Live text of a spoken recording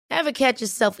Ever catch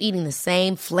yourself eating the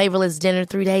same flavorless dinner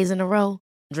 3 days in a row?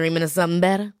 Dreaming of something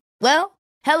better? Well,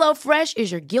 HelloFresh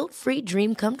is your guilt-free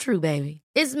dream come true, baby.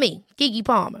 It's me, Keke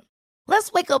Palmer.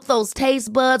 Let's wake up those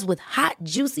taste buds with hot,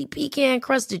 juicy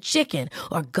pecan-crusted chicken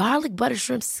or garlic butter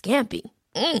shrimp scampi.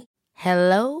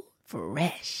 Hello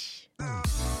Fresh.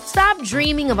 Stop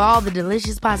dreaming of all the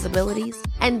delicious possibilities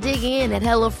and dig in at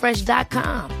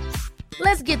HelloFresh.com.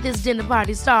 Let's get this dinner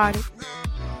party started.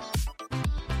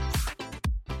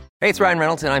 Hey, it's Ryan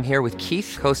Reynolds, and I'm here with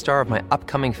Keith, co-star of my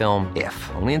upcoming film,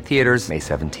 If, only in theaters May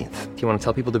 17th. Do you want to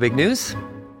tell people the big news?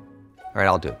 All right,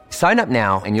 I'll do it. Sign up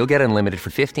now and you'll get unlimited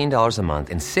for $15 a month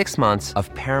and 6 months of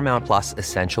Paramount Plus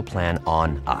Essential Plan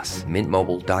on us.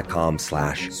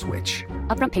 MintMobile.com/switch.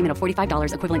 Upfront payment of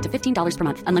 $45 equivalent to $15 per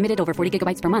month. Unlimited over 40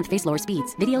 gigabytes per month. Face lower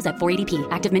speeds. Videos at 480p.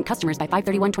 Active Mint customers by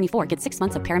 531.24 get 6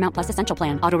 months of Paramount Plus Essential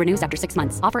Plan. Auto renews after 6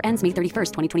 months. Offer ends May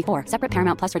 31st, 2024. Separate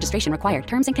Paramount Plus registration required.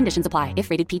 Terms and conditions apply if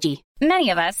rated PG. Many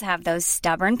of us have those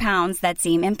stubborn pounds that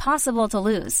seem impossible to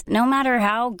lose, no matter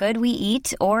how good we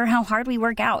eat or how hard we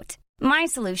work out. My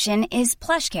solution is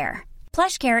PlushCare.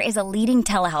 PlushCare is a leading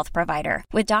telehealth provider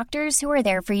with doctors who are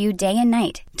there for you day and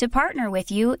night to partner with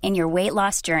you in your weight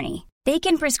loss journey. They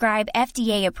can prescribe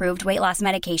FDA-approved weight loss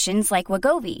medications like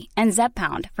Wegovy and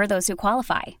Zepbound for those who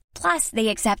qualify. Plus, they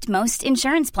accept most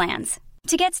insurance plans.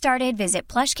 To get started, visit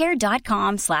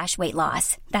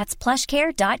plushcare.com/weightloss. That's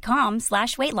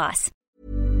plushcare.com/weightloss.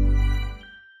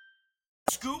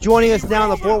 Joining us now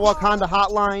on the Boardwalk Honda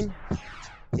Hotline.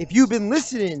 If you've been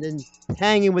listening and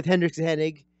hanging with Hendricks and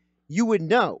Hennig, you would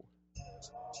know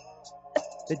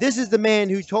that this is the man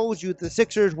who told you the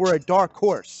Sixers were a dark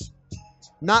horse.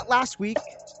 Not last week,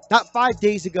 not 5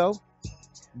 days ago,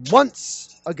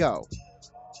 months ago.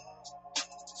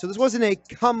 So this wasn't a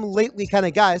come lately kind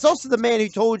of guy. It's also the man who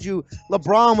told you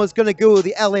LeBron was going to go to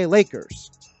the LA Lakers.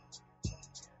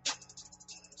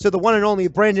 So the one and only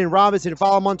Brandon Robinson.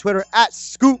 Follow him on Twitter at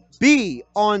ScoopB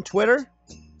on Twitter.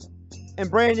 And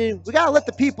Brandon, we got to let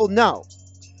the people know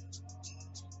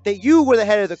that you were the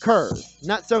head of the curve,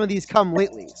 not some of these come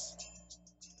latelys.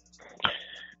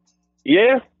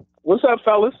 Yeah. What's up,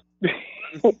 fellas?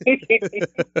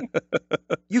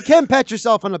 You can pat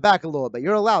yourself on the back a little bit.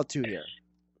 You're allowed to here.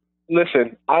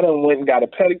 Listen, I done went and got a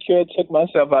pedicure, took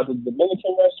myself out to the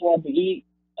Dominican restaurant to eat.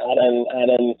 I done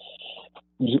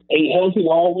ate healthy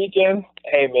all weekend.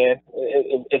 Hey, man,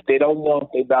 if they don't know,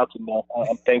 they about to know.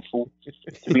 I'm thankful to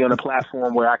be on a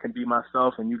platform where I can be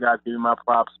myself and you guys give me my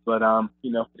props. But,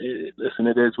 listen,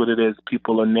 it is what it is.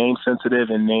 People are name sensitive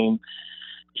and name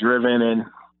driven, and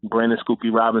Brandon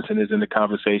Scoopy Robinson is in the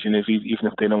conversation, even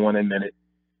if they don't want to admit it.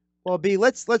 Well, B,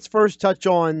 let's first touch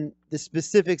on the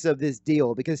specifics of this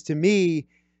deal, because to me,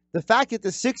 the fact that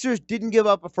the Sixers didn't give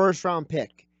up a first-round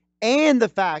pick and the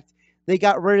fact they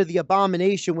got rid of the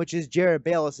abomination, which is Jared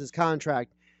Bayless's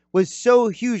contract, was so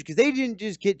huge, because they didn't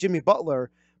just get Jimmy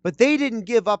Butler, but they didn't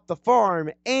give up the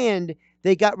farm, and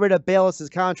they got rid of Bayless's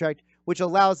contract, which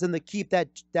allows them to keep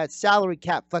that salary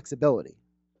cap flexibility.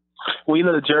 Well,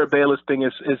 the Jared Bayless thing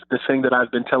is the thing that I've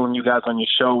been telling you guys on your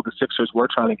show the Sixers were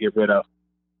trying to get rid of.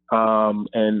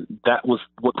 And that was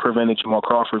what prevented Jamal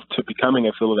Crawford to becoming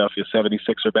a Philadelphia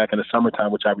 76er back in the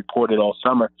summertime, which I reported all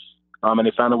summer. And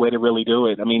they found a way to really do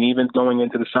it. I mean, even going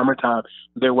into the summertime,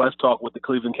 there was talk with the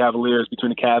Cleveland Cavaliers between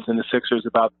the Cavs and the Sixers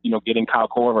about, getting Kyle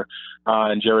Korver.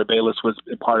 And Jared Bayless was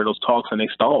part of those talks, and they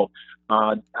stalled.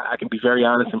 I can be very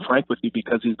honest and frank with you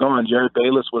because he's gone. Jared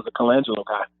Bayless was a Colangelo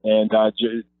guy. And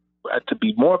to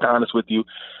be more honest with you,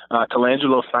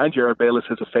 Colangelo signed Jared Bayless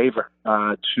as a favor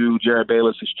to Jared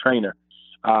Bayless's trainer.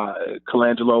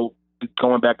 Colangelo,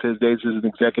 going back to his days as an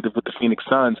executive with the Phoenix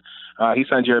Suns, he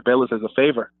signed Jared Bayless as a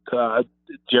favor,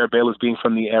 Jared Bayless being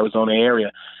from the Arizona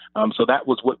area. So that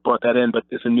was what brought that in. But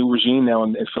it's a new regime now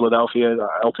in Philadelphia.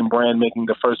 Elton Brand making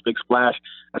the first big splash.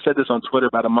 I said this on Twitter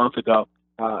about a month ago.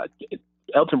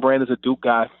 Elton Brand is a Duke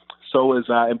guy. So is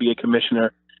NBA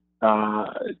Commissioner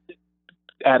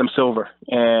Adam Silver.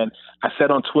 And I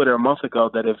said on Twitter a month ago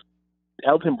that if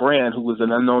Elton Brand, who was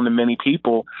an unknown to many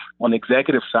people on the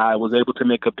executive side, was able to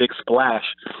make a big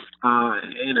splash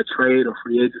in a trade or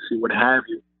free agency, what have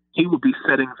you, he would be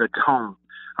setting the tone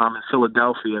in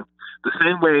Philadelphia. The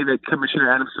same way that Commissioner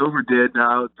Adam Silver did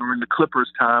during the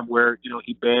Clippers time where,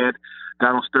 he banned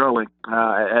Donald Sterling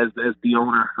as the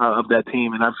owner of that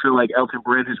team. And I feel like Elton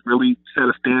Brand has really set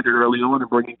a standard early on in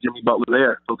bringing Jimmy Butler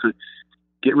there. So to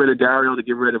get rid of Dario, to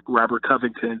get rid of Robert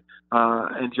Covington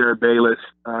and Jared Bayless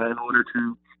in order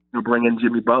to bring in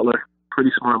Jimmy Butler.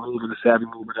 Pretty smart move and a savvy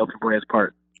move on Elton Brand's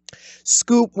part.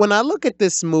 Scoop, when I look at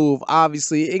this move,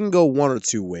 obviously it can go one or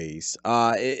two ways.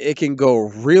 It can go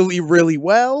really, really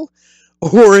well,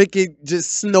 or it could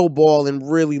just snowball and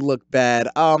really look bad.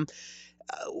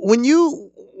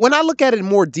 When I look at it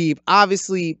more deep,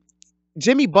 obviously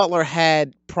Jimmy Butler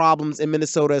had problems in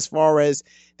Minnesota as far as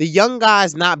the young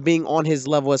guys not being on his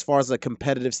level as far as a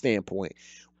competitive standpoint.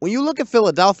 When you look at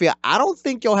Philadelphia, I don't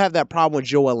think you'll have that problem with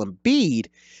Joel Embiid.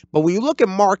 But when you look at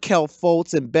Markelle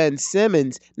Fultz and Ben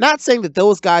Simmons, not saying that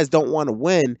those guys don't want to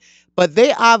win, but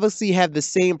they obviously have the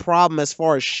same problem as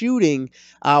far as shooting.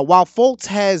 While Fultz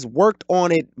has worked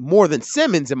on it more than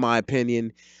Simmons, in my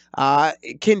opinion,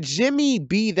 can Jimmy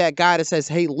be that guy that says,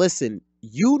 hey, listen,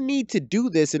 you need to do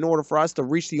this in order for us to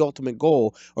reach the ultimate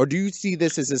goal? Or do you see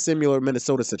this as a similar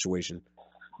Minnesota situation?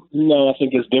 No, I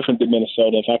think it's different than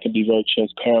Minnesota, if I can be very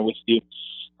transparent with you.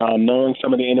 Knowing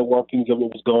some of the inner workings of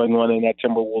what was going on in that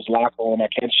Timberwolves locker room, I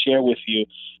can share with you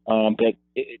that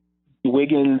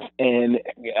Wiggins and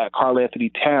Karl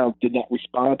Anthony Towns did not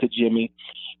respond to Jimmy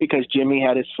because Jimmy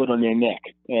had his foot on their neck,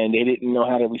 and they didn't know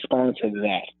how to respond to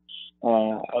that.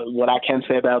 What I can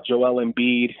say about Joel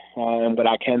Embiid and what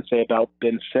I can say about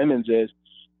Ben Simmons is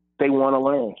they want to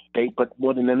learn. But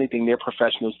more than anything, they're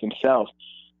professionals themselves.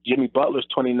 Jimmy Butler's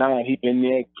 29. He's been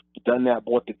there, done that,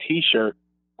 bought the T-shirt,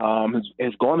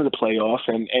 has gone to the playoffs,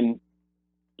 and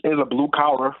is a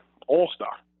blue-collar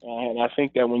all-star. And I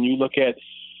think that when you look at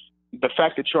the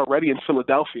fact that you're already in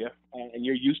Philadelphia and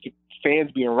you're used to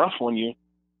fans being rough on you,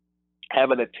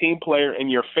 having a team player in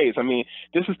your face. I mean,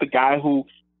 this is the guy who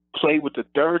played with the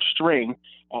third string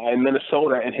in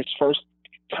Minnesota and his first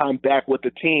time back with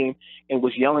the team and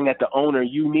was yelling at the owner,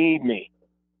 "You need me."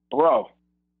 Bro,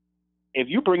 if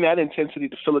you bring that intensity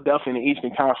to Philadelphia in the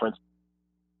Eastern Conference,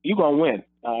 you're going to win.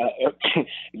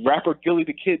 Rapper Gilly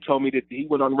the Kid told me that he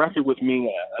went on record with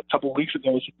me a couple of weeks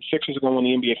ago and said the Sixers are going to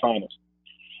win the NBA Finals.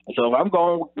 And so if I'm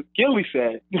going with what Gilly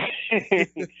said,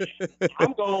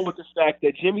 I'm going with the fact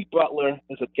that Jimmy Butler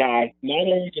is a guy, not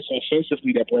only just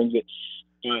offensively that brings it,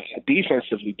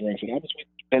 defensively brings it. I was with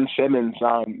Ben Simmons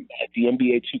at the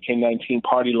NBA 2K19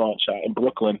 party launch in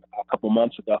Brooklyn a couple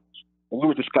months ago. And we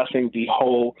were discussing the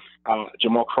whole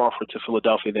Jamal Crawford to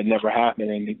Philadelphia that never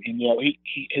happened. And you know,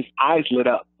 his eyes lit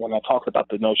up when I talked about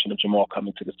the notion of Jamal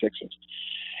coming to the Sixers.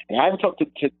 And I haven't talked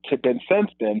to Ben since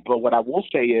then, but what I will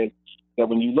say is that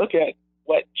when you look at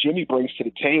what Jimmy brings to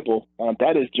the table,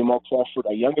 that is Jamal Crawford,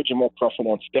 a younger Jamal Crawford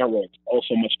on steroids,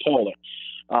 also much taller.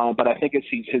 But I think it's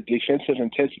his defensive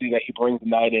intensity that he brings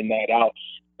night in, night out.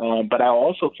 But I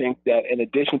also think that in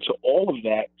addition to all of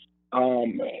that,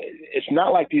 it's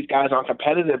not like these guys aren't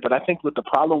competitive, but I think what the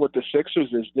problem with the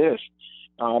Sixers is this.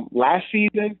 Last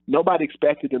season, nobody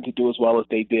expected them to do as well as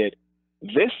they did.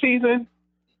 This season,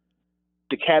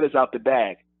 the cat is out the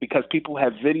bag because people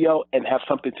have video and have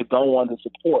something to go on to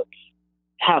support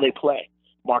how they play.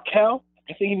 Markelle,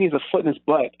 I think he needs a foot in his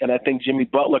butt, and I think Jimmy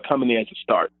Butler coming there as a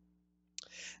start.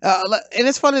 And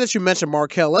it's funny that you mentioned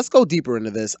Markelle. Let's go deeper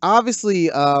into this. Obviously,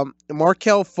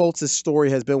 Markelle Fultz's story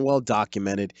has been well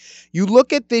documented. You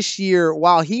look at this year,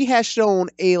 while he has shown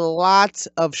a lot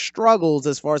of struggles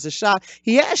as far as the shot,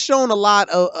 he has shown a lot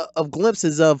of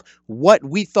glimpses of what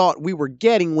we thought we were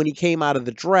getting when he came out of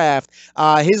the draft.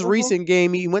 His recent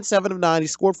game, he went 7 of 9. He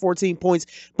scored 14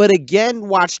 points. But again,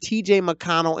 watch T.J.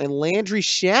 McConnell and Landry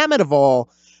Shamet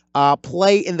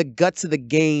play in the guts of the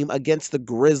game against the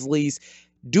Grizzlies.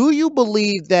 Do you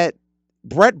believe that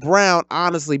Brett Brown,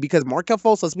 honestly, because Markelle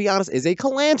Fultz, let's be honest, is a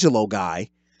Colangelo guy,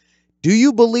 do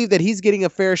you believe that he's getting a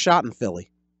fair shot in Philly?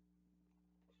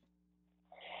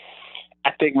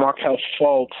 I think Markelle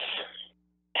Fultz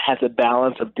has a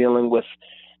balance of dealing with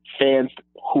fans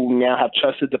who now have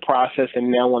trusted the process and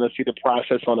now want to see the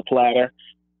process on the platter.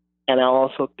 And I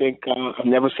also think, I've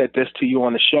never said this to you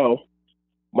on the show,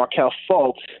 Markelle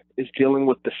Fultz is dealing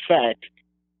with the fact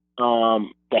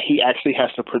that he actually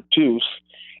has to produce.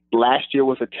 Last year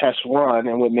was a test run,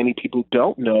 and what many people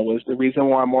don't know is the reason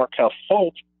why Markelle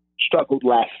Fultz struggled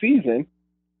last season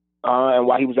and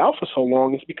why he was out for so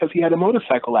long is because he had a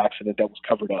motorcycle accident that was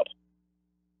covered up.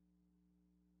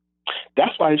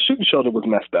 That's why his shooting shoulder was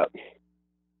messed up.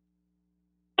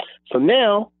 So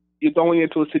now you're going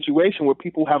into a situation where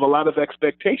people have a lot of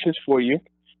expectations for you,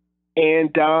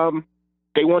 and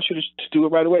they want you to do it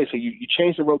right away. So you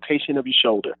change the rotation of your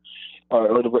shoulder,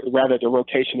 or rather the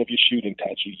rotation of your shooting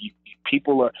touch.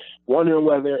 People are wondering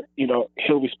whether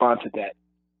he'll respond to that.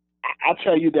 I'll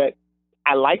tell you that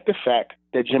I like the fact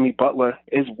that Jimmy Butler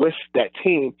is with that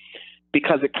team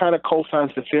because it kind of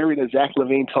co-signs the theory that Zach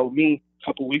LaVine told me a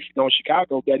couple weeks ago in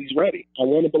Chicago that he's ready. I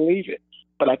want to believe it,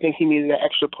 but I think he needed that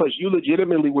extra push. You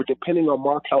legitimately were depending on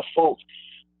Markelle Fultz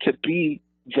to be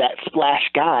that splash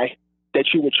guy that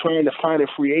you were trying to find in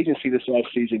free agency this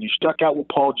offseason. You stuck out with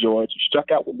Paul George. You stuck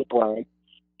out with LeBron.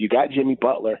 You got Jimmy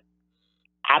Butler.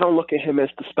 I don't look at him as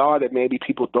the star that maybe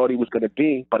people thought he was going to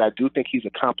be, but I do think he's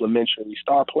a complimentary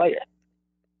star player.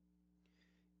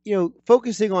 You know,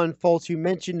 focusing on Fultz, you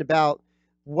mentioned about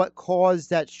what caused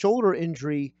that shoulder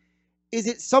injury. Is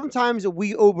it sometimes that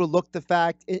we overlook the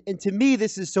fact, and to me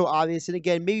this is so obvious, and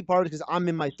again, maybe part of it because I'm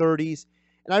in my 30s,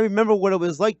 and I remember what it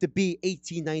was like to be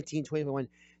 18, 19, 21,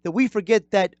 that we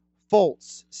forget that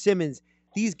Fultz, Simmons,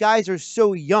 these guys are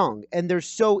so young and they're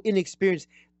so inexperienced.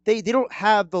 They don't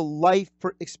have the life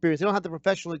experience. They don't have the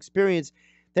professional experience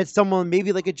that someone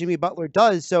maybe like a Jimmy Butler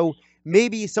does. So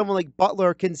maybe someone like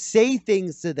Butler can say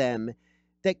things to them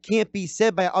that can't be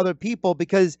said by other people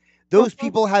because those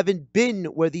people haven't been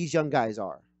where these young guys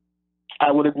are.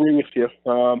 I would agree with you.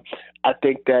 I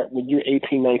think that when you're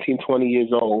 18, 19, 20 years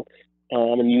old,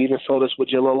 and you even saw this with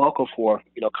Jahlil Okafor,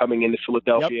 coming into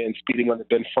Philadelphia and speeding on the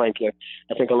Ben Franklin.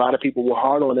 I think a lot of people were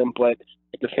hard on him, but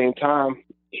at the same time,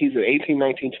 he's an 18,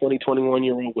 19, 20,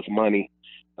 21-year-old with money,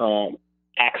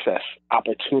 access,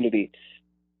 opportunity,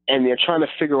 and they're trying to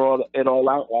figure it all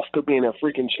out while still being a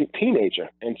freaking teenager.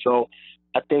 And so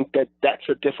I think that that's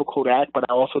a difficult act, but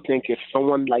I also think if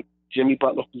someone like Jimmy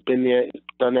Butler, who's been there,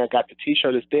 done that, got the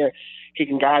T-shirt, is there, he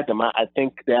can guide them. I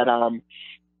think that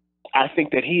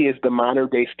he is the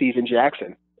modern-day Steven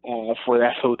Jackson for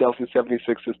that Philadelphia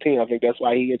 76ers team. I think that's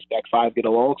why he and Stack 5 get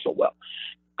along so well,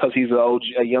 because he's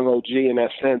a young OG in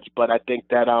that sense. But I think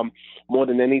that more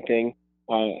than anything,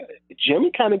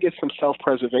 Jimmy kind of gets some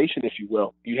self-preservation, if you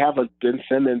will. You have a Ben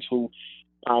Simmons who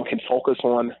can focus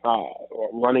on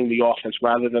running the offense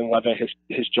rather than whether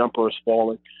his jumper is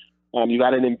falling. You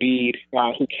got an Embiid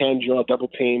who can draw a double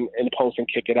team in the post and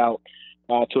kick it out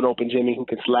to an open Jimmy who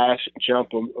can slash, jump,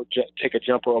 or take a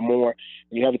jumper or more.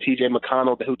 And you have a T.J.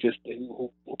 McConnell who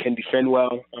can defend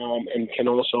well and can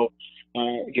also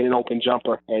get an open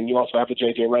jumper. And you also have a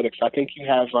J.J. Redick. So I think you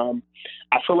have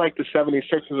I feel like the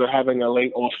 76ers are having a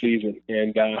late off season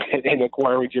and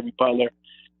acquiring Jimmy Butler.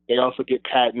 They also get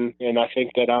Patton, and I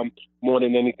think that more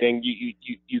than anything,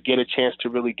 you get a chance to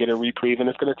really get a reprieve, and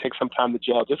it's going to take some time to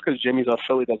gel. Just because Jimmy's on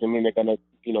Philly doesn't mean they're going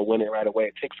to win it right away.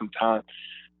 It takes some time.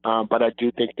 But I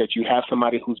do think that you have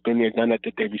somebody who's been there, done it,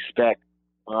 that they respect.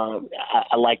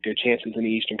 I like their chances in the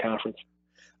Eastern Conference.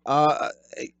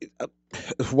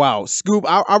 Wow, Scoop,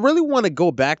 I really want to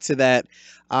go back to that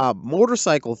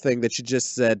motorcycle thing that you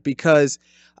just said, because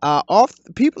a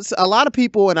lot of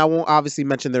people, and I won't obviously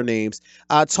mention their names,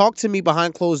 talked to me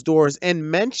behind closed doors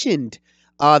and mentioned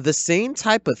the same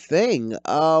type of thing.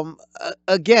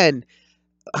 Again,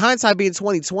 hindsight being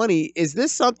 2020, is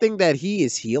this something that he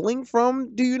is healing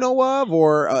from, do you know of?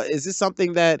 Or is this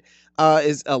something that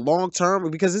is a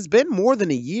long-term? Because it's been more than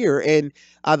a year, and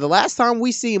the last time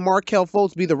we seen Markelle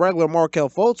Fultz be the regular Markelle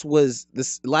Fultz was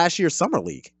this last year's Summer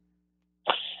League.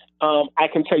 I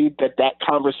can tell you that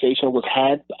conversation was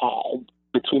had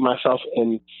between myself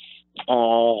and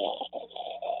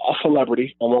a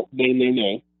celebrity. I won't name their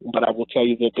name, but I will tell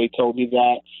you that they told me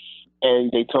that.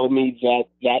 And they told me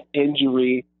that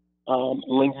injury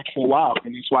lingered for a while,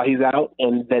 and that's why he's out,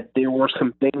 and that there were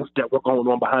some things that were going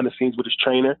on behind the scenes with his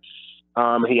trainer.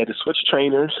 He had to switch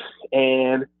trainers,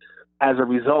 and as a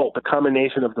result, the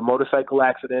combination of the motorcycle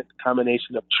accident, the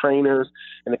combination of trainers,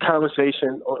 and the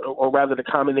conversation, or rather the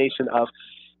combination of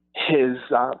his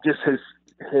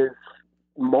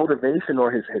motivation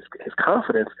or his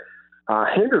confidence,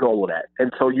 hindered all of that.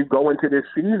 And so you go into this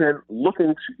season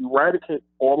looking to eradicate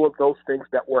all of those things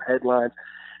that were headlines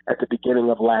at the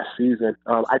beginning of last season.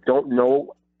 I don't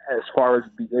know, as far as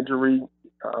the injury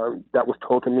that was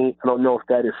told to me, I don't know if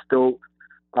that is still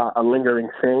a lingering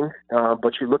thing,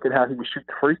 but you look at how he would shoot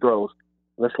free throws,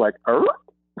 and it's like,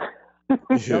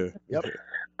 Yep.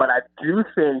 But I do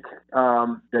think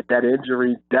that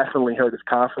injury definitely hurt his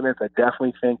confidence. I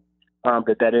definitely think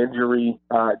that injury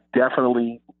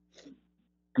definitely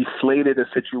deflated a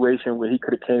situation where he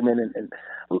could have came in and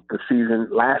the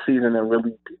last season and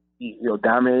really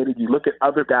dominated. You look at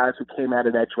other guys who came out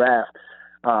of that draft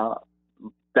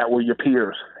that were your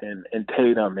peers, and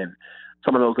Tatum and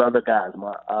some of those other guys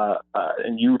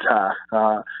in Utah,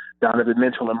 Donovan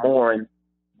Mitchell and more, and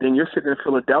then you're sitting in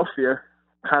Philadelphia,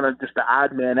 kind of just the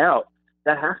odd man out.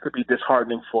 That has to be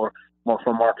disheartening for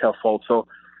Markelle Fultz. So,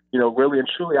 really and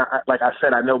truly, like I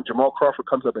said, I know Jamal Crawford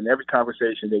comes up in every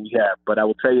conversation that we have, but I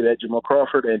will tell you that Jamal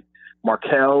Crawford and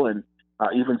Markelle and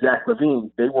even Zach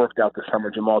LaVine, they worked out this summer,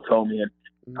 Jamal told me, and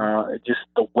just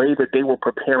the way that they were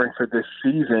preparing for this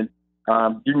season,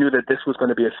 you knew that this was going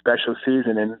to be a special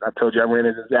season. And I told you I ran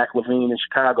into Zach LaVine in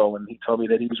Chicago, and he told me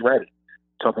that he was ready,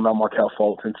 talking about Markelle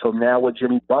Fultz. And so now with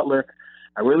Jimmy Butler,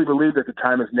 I really believe that the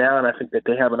time is now, and I think that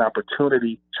they have an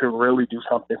opportunity to really do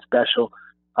something special.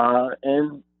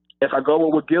 And if I go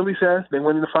with what Gilly says, they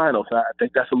win in the finals. I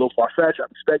think that's a little far-fetched. I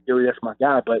respect Gilly. That's my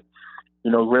guy. But,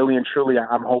 really and truly,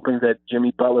 I'm hoping that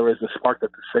Jimmy Butler is the spark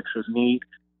that the Sixers need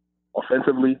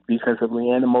offensively, defensively,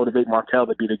 and to motivate Markelle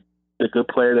to be the good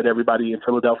player that everybody in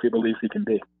Philadelphia believes he can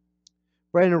be.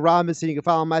 Brandon Robinson, you can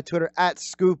follow my Twitter at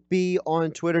ScoopB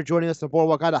on Twitter, joining us on the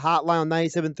Boardwalk Honda Hotline on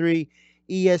 97.3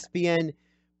 ESPN.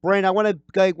 Brandon, I want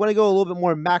to go a little bit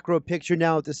more macro picture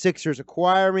now with the Sixers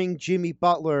acquiring Jimmy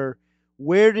Butler.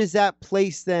 Where does that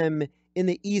place them in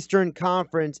the Eastern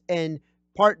Conference? And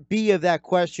part B of that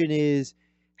question is,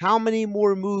 how many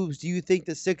more moves do you think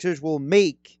the Sixers will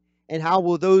make, and how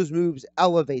will those moves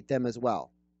elevate them as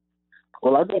well?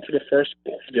 Well, I'll go to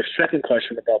the second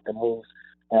question about the moves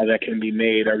that can be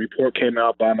made. A report came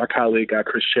out by my colleague,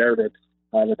 Chris Sheridan,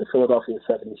 that the Philadelphia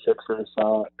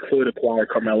 76ers could acquire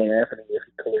Carmelo Anthony if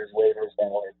he clears waivers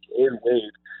or is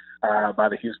waived by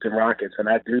the Houston Rockets. And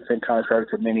I do think, contrary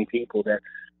to many people, that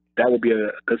would be a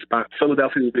good spot.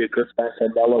 Philadelphia would be a good spot for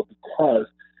Melo because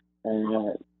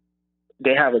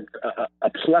they have a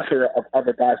plethora of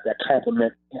other guys that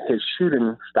complement his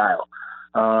shooting style.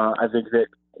 I think that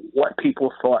what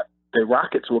people thought the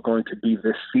Rockets were going to be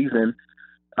this season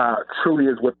truly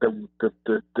is what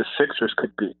the Sixers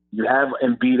could be. You have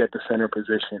Embiid at the center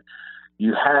position.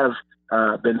 You have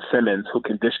Ben Simmons, who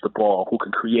can dish the ball, who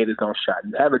can create his own shot.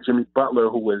 You have a Jimmy Butler,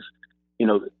 who was,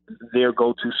 their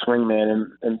go-to swingman,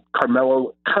 and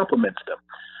Carmelo complements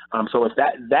them. So if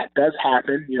that does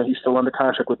happen, he's still under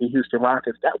contract with the Houston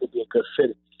Rockets, that would be a good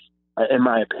fit, in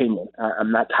my opinion.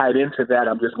 I'm not tied into that.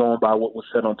 I'm just going by what was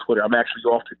said on Twitter. I'm actually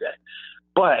off today.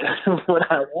 But what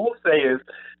I will say is,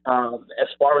 as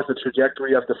far as the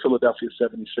trajectory of the Philadelphia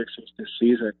 76ers this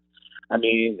season, I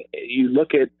mean, you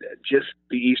look at just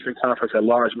the Eastern Conference at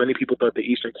large. Many people thought the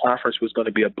Eastern Conference was going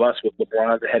to be a bust with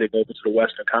LeBron heading over to the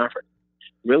Western Conference.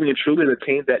 Really and truly, the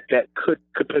team that could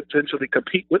potentially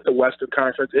compete with the Western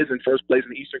Conference is in first place in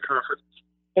the Eastern Conference,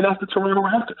 and that's the Toronto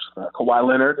Raptors. Kawhi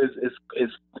Leonard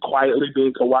is quietly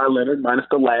being Kawhi Leonard, minus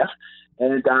the laugh,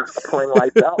 and playing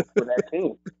lights out for that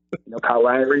team. Kyle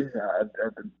Lowry,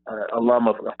 alum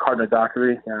of Cardinal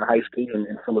Dockery High School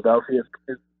in Philadelphia,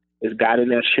 is guiding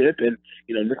that ship, and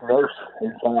Nick Nurse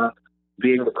is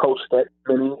being the coach that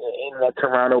many in that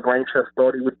Toronto brain trust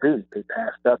thought he would be. They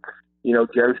passed up,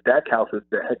 Jerry Stackhouse as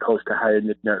the head coach to hire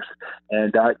Nick Nurse,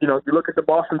 and you look at the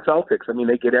Boston Celtics. I mean,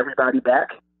 they get everybody back,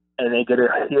 and they get a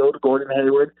healed Gordon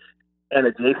Hayward and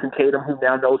a Jason Tatum, who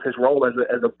now knows his role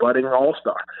as a budding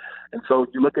all-star. And so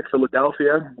you look at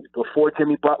Philadelphia, before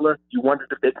Jimmy Butler, you wondered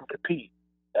if they can compete.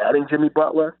 Adding Jimmy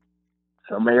Butler,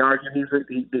 some may argue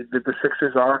that the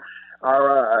Sixers are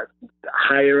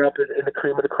higher up in the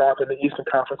cream of the crop in the Eastern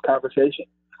Conference conversation.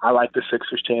 I like the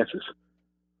Sixers' chances.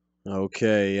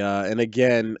 Okay. And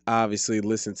again, obviously,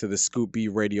 listen to the Scoop B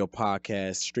Radio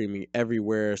podcast, streaming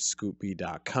everywhere,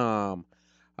 scoopb.com.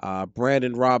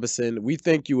 Brandon Robinson, we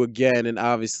thank you again, and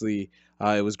obviously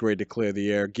it was great to clear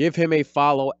the air. Give him a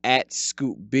follow at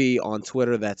Scoop B on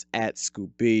Twitter. That's at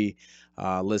Scoop B.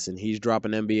 Listen, he's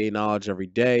dropping NBA knowledge every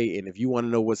day, and if you want to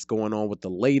know what's going on with the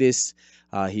latest,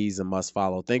 he's a must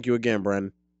follow. Thank you again,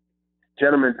 Brandon.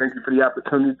 Gentlemen, thank you for the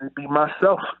opportunity to be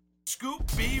myself. Scoop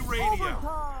B Radio.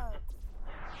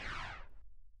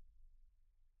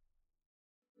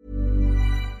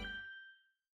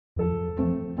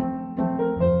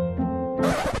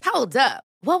 Hold up.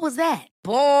 What was that?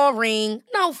 Boring.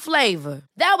 No flavor.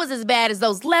 That was as bad as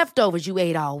those leftovers you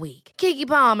ate all week. Keke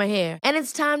Palmer here, and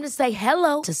it's time to say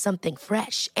hello to something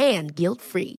fresh and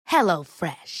guilt-free. Hello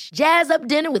Fresh. Jazz up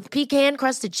dinner with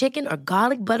pecan-crusted chicken or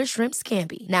garlic butter shrimp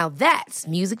scampi. Now that's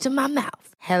music to my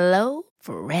mouth. Hello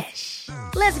Fresh.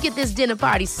 Let's get this dinner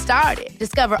party started.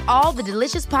 Discover all the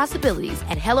delicious possibilities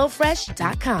at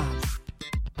hellofresh.com.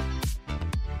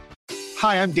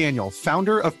 Hi, I'm Daniel,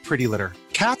 founder of Pretty Litter.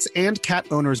 Cats and cat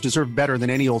owners deserve better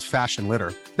than any old-fashioned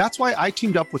litter. That's why I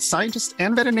teamed up with scientists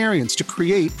and veterinarians to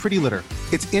create Pretty Litter.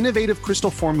 Its innovative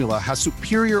crystal formula has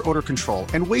superior odor control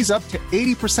and weighs up to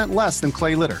 80% less than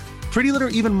clay litter. Pretty Litter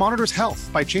even monitors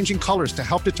health by changing colors to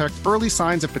help detect early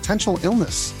signs of potential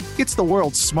illness. It's the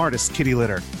world's smartest kitty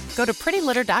litter. Go to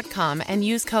prettylitter.com and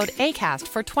use code ACAST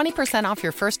for 20% off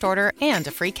your first order and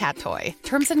a free cat toy.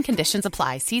 Terms and conditions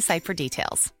apply. See site for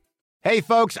details. Hey,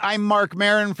 folks, I'm Mark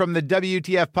Maron from the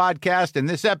WTF Podcast, and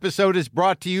this episode is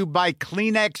brought to you by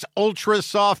Kleenex Ultra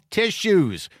Soft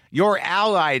Tissues, your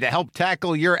ally to help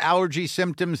tackle your allergy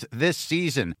symptoms this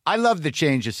season. I love the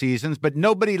change of seasons, but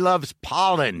nobody loves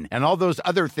pollen and all those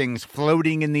other things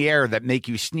floating in the air that make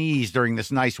you sneeze during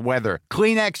this nice weather.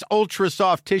 Kleenex Ultra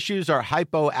Soft Tissues are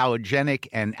hypoallergenic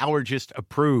and allergist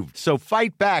approved. So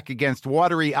fight back against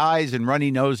watery eyes and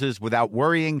runny noses without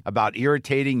worrying about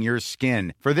irritating your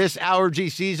skin. For this allergy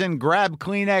season, grab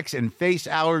Kleenex and face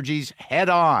allergies head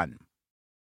on.